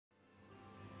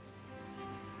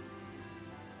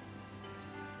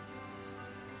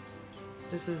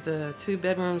This is the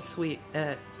 2-bedroom suite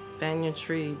at Banyan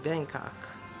Tree, Bangkok.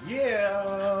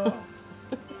 Yeah.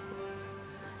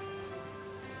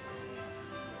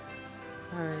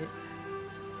 All right.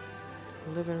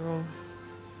 Living room.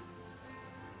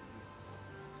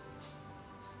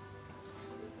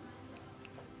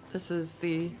 This is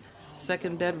the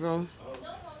 2nd bedroom. No.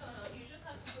 You just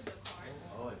have to put the card.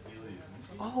 Oh, I feel you.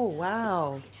 Oh,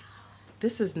 wow.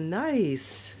 This is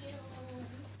nice.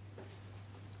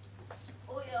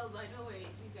 Oh yeah, by the way,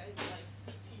 you guys like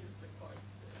need to use the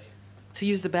cards today. To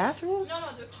use the bathroom? No,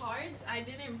 the cards. I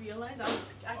didn't realize I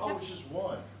Oh, kept. it's just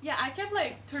one. Yeah, I kept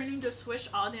like turning the switch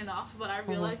on and off, but I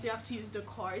realized you have to use the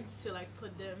cards to like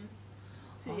put them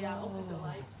to open the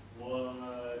lights. What?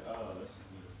 Oh, that's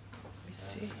Let me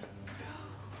see.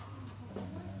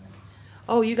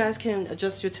 Oh, you guys can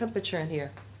adjust your temperature in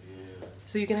here. Yeah.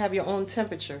 So you can have your own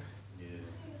temperature. Yeah.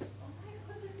 Yes. Oh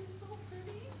my god, this is so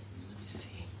pretty. Let me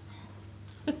see.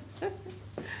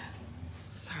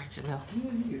 Sorry, Jamel.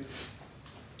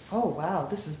 Oh, wow.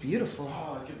 This is beautiful.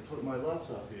 Oh, I can put my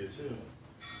laptop here too.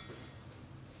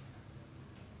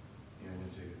 Yeah, I'm gonna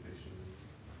take a picture.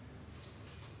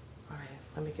 All right.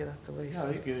 Let me get out the way. Yeah,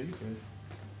 you good. You good.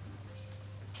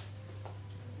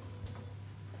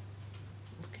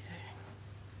 Okay.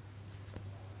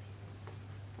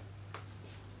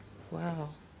 Wow.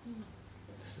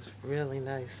 This is really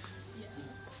nice. Yeah.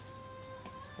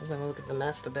 I'm going to look at the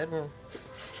master bedroom.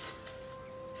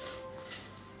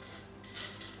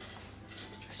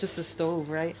 It's just a stove,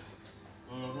 right?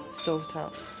 Mm-hmm. Stove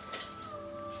top.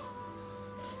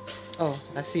 Oh,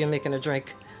 I see you making a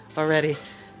drink already.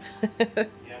 Yeah, I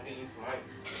can use some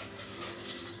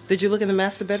ice. Did you look in the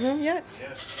master bedroom yet?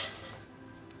 Yes.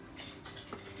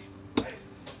 Ice.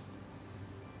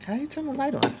 How do you turn the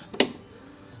light on?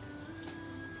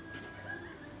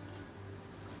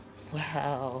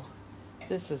 Wow.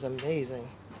 This is amazing.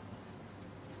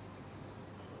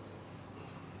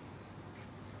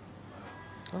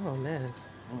 Oh, man.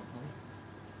 Well,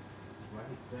 I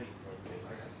can tell you for a bit. I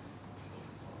got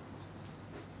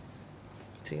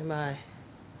TMI.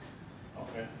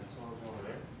 okay, that's all over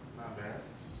there. Not bad.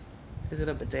 Is it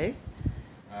a bidet?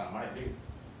 Might be.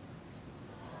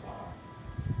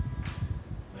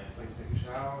 Nice place to take a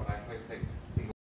shower. Nice place to take